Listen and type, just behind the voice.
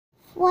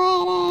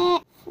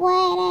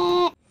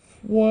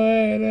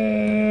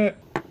Sweaty.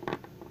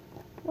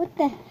 What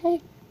the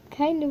heck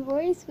kind of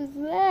voice was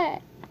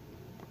that?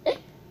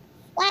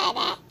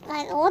 Sweaty.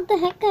 Like, what the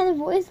heck kind of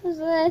voice was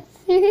that?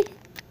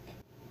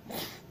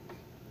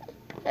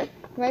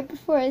 Right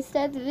before I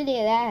start the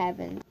video, that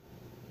happened.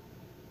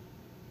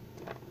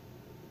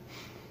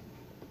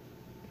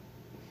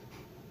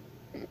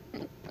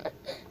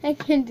 I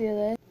can't do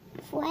this.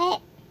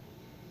 Sweat.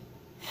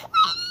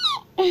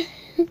 Sweaty.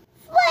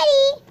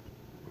 Sweaty.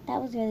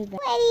 That was really bad.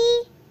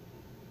 Sweaty.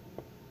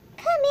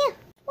 Come here.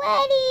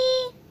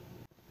 Sweaty.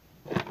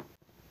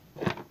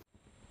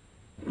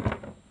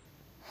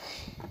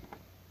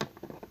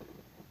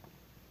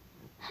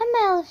 Hi,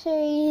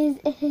 Malsheries.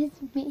 It is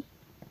me,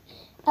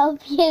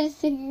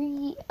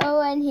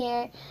 LPS3ON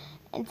here,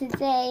 and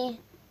today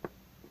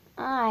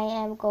I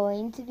am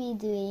going to be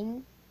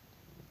doing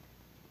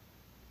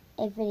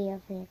a video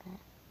for you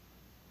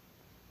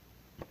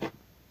guys.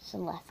 So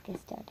let's get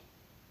started.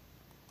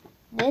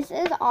 This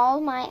is all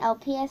my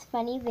LPS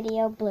funny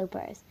video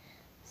bloopers.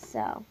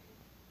 So,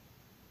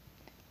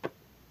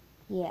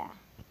 yeah.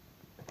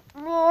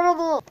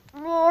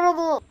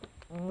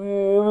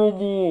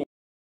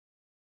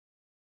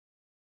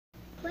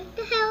 What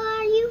the hell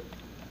are you?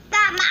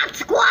 That mouth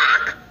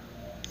squawk!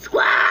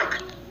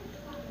 Squawk!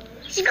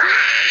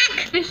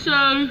 Squawk!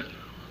 So,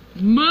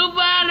 move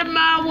out of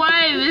my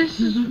way. This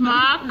is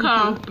my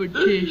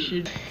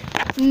competition.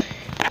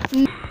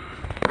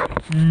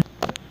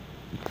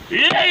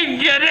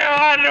 Yeah, get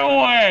out of the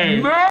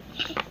way!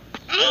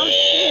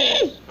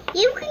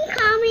 You can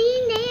call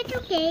me Nate,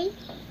 okay?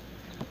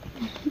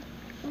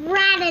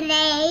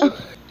 Radinay.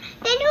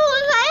 Then who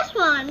was this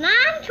one?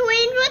 I'm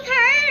twins with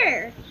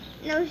her.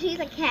 No, she's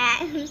a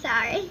cat. I'm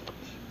sorry.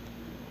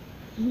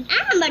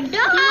 I'm a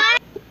dog.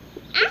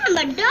 I'm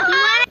a dog.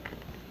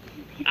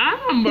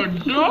 I'm a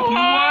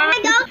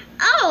dog.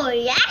 Oh,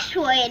 yes,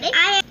 sweetie.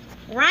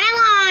 Run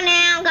along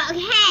now. Go,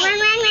 hey. Run,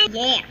 run, run.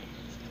 Yeah.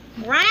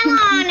 Run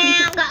along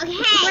now. Go,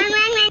 hey. Run,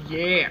 run, run.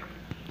 Yeah.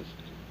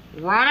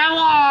 Run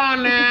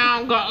along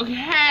now. Go,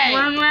 hey.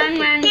 Run, run,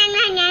 run. Run,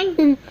 run,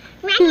 run.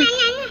 Run, run,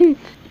 run.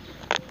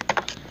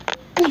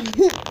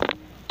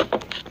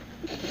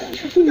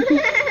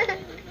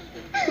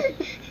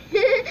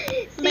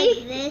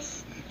 Like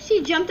this.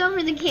 She jumped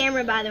over the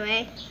camera, by the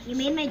way. You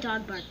made my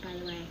dog bark, by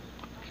the way.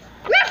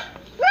 Ruff,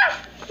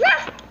 ruff,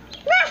 ruff,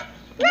 ruff,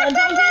 no, ruff,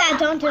 don't do that.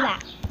 Don't do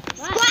that.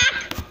 Squawk,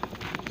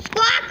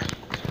 squawk.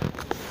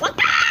 What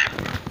the?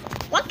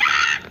 What the?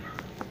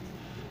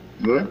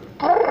 Good.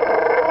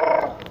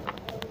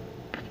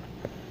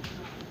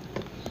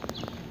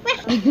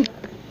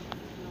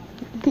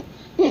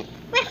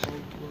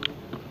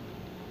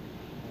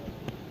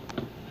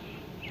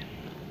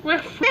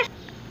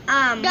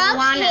 Dogs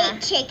Moana.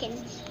 hate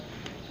chickens.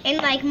 And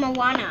like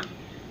Moana.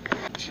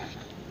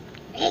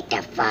 Eat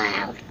the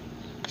food.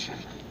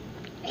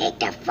 Eat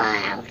the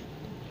food.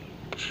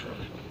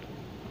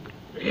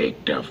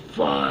 Eat the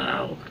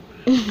food.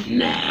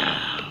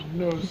 Now.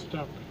 No,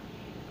 stop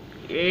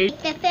it. Eat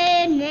the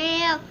food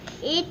now.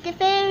 Eat the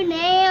food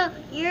now.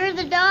 You're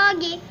the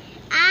doggy.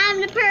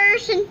 I'm the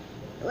person.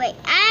 Wait,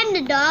 I'm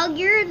the dog.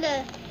 You're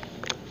the...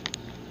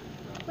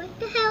 What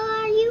the hell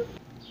are you?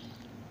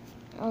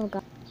 Oh,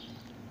 God.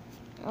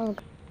 Oh,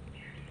 God.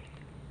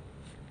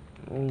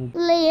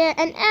 Leah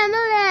and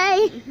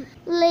Emily.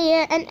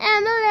 Leah and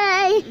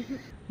Emily.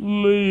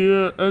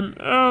 Leah and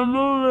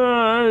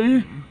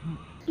Emily.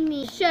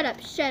 Me. Shut up,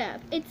 shut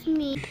up. It's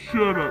me.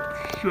 Shut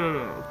up, shut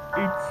up.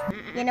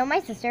 It's You know my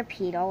sister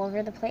peed all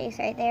over the place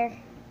right there?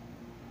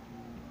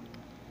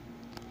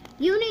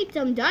 You need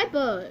some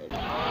diapers.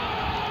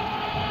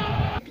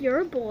 If you're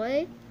a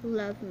boy,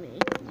 love me.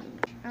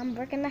 I'm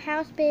working the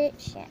house,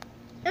 bitch. Yeah.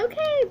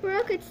 Okay,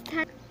 Brooke, it's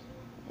time.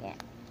 Yeah.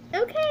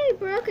 Okay,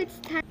 Brooke, it's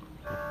time.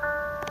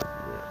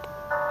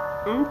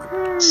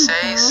 okay.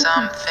 Say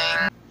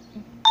something.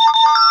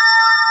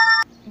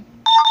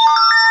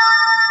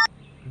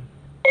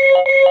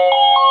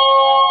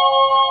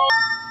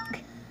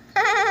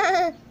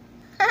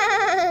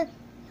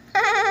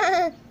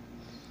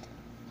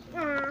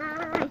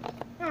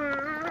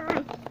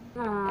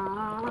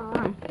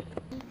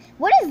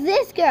 What is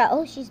this girl?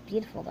 Oh, she's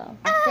beautiful though.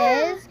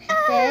 Fizz.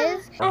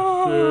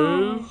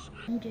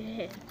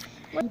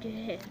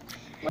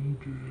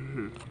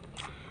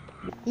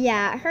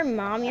 Yeah, our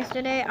mom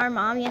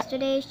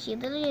yesterday, she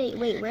literally,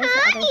 wait, where's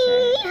the other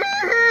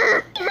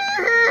shirt?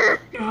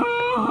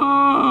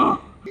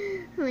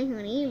 Honey,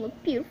 honey, you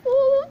look beautiful.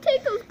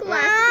 Take those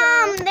glasses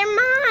Mom, off. they're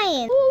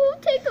mine. Oh,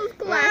 take those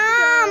glasses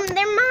Mom, off.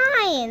 they're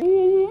mine.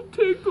 Oh,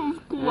 take those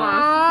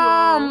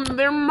glasses off.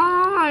 They're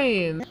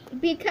mine.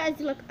 Because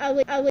look, I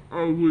would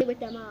with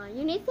them on.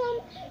 You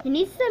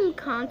need some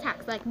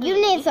contacts like You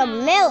need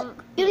some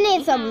milk. You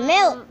need some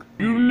milk.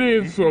 You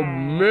need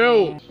some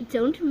milk.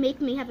 Don't make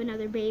me have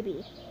another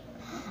baby.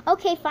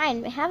 Okay,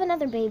 fine. Have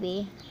another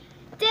baby.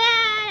 Dad,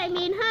 I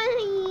mean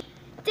honey.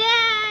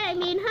 Dad, I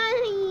mean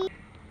honey.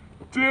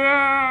 Dad,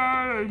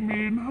 I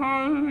mean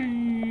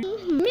honey.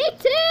 Me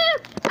too.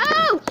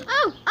 Oh,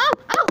 oh, oh,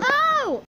 oh, oh.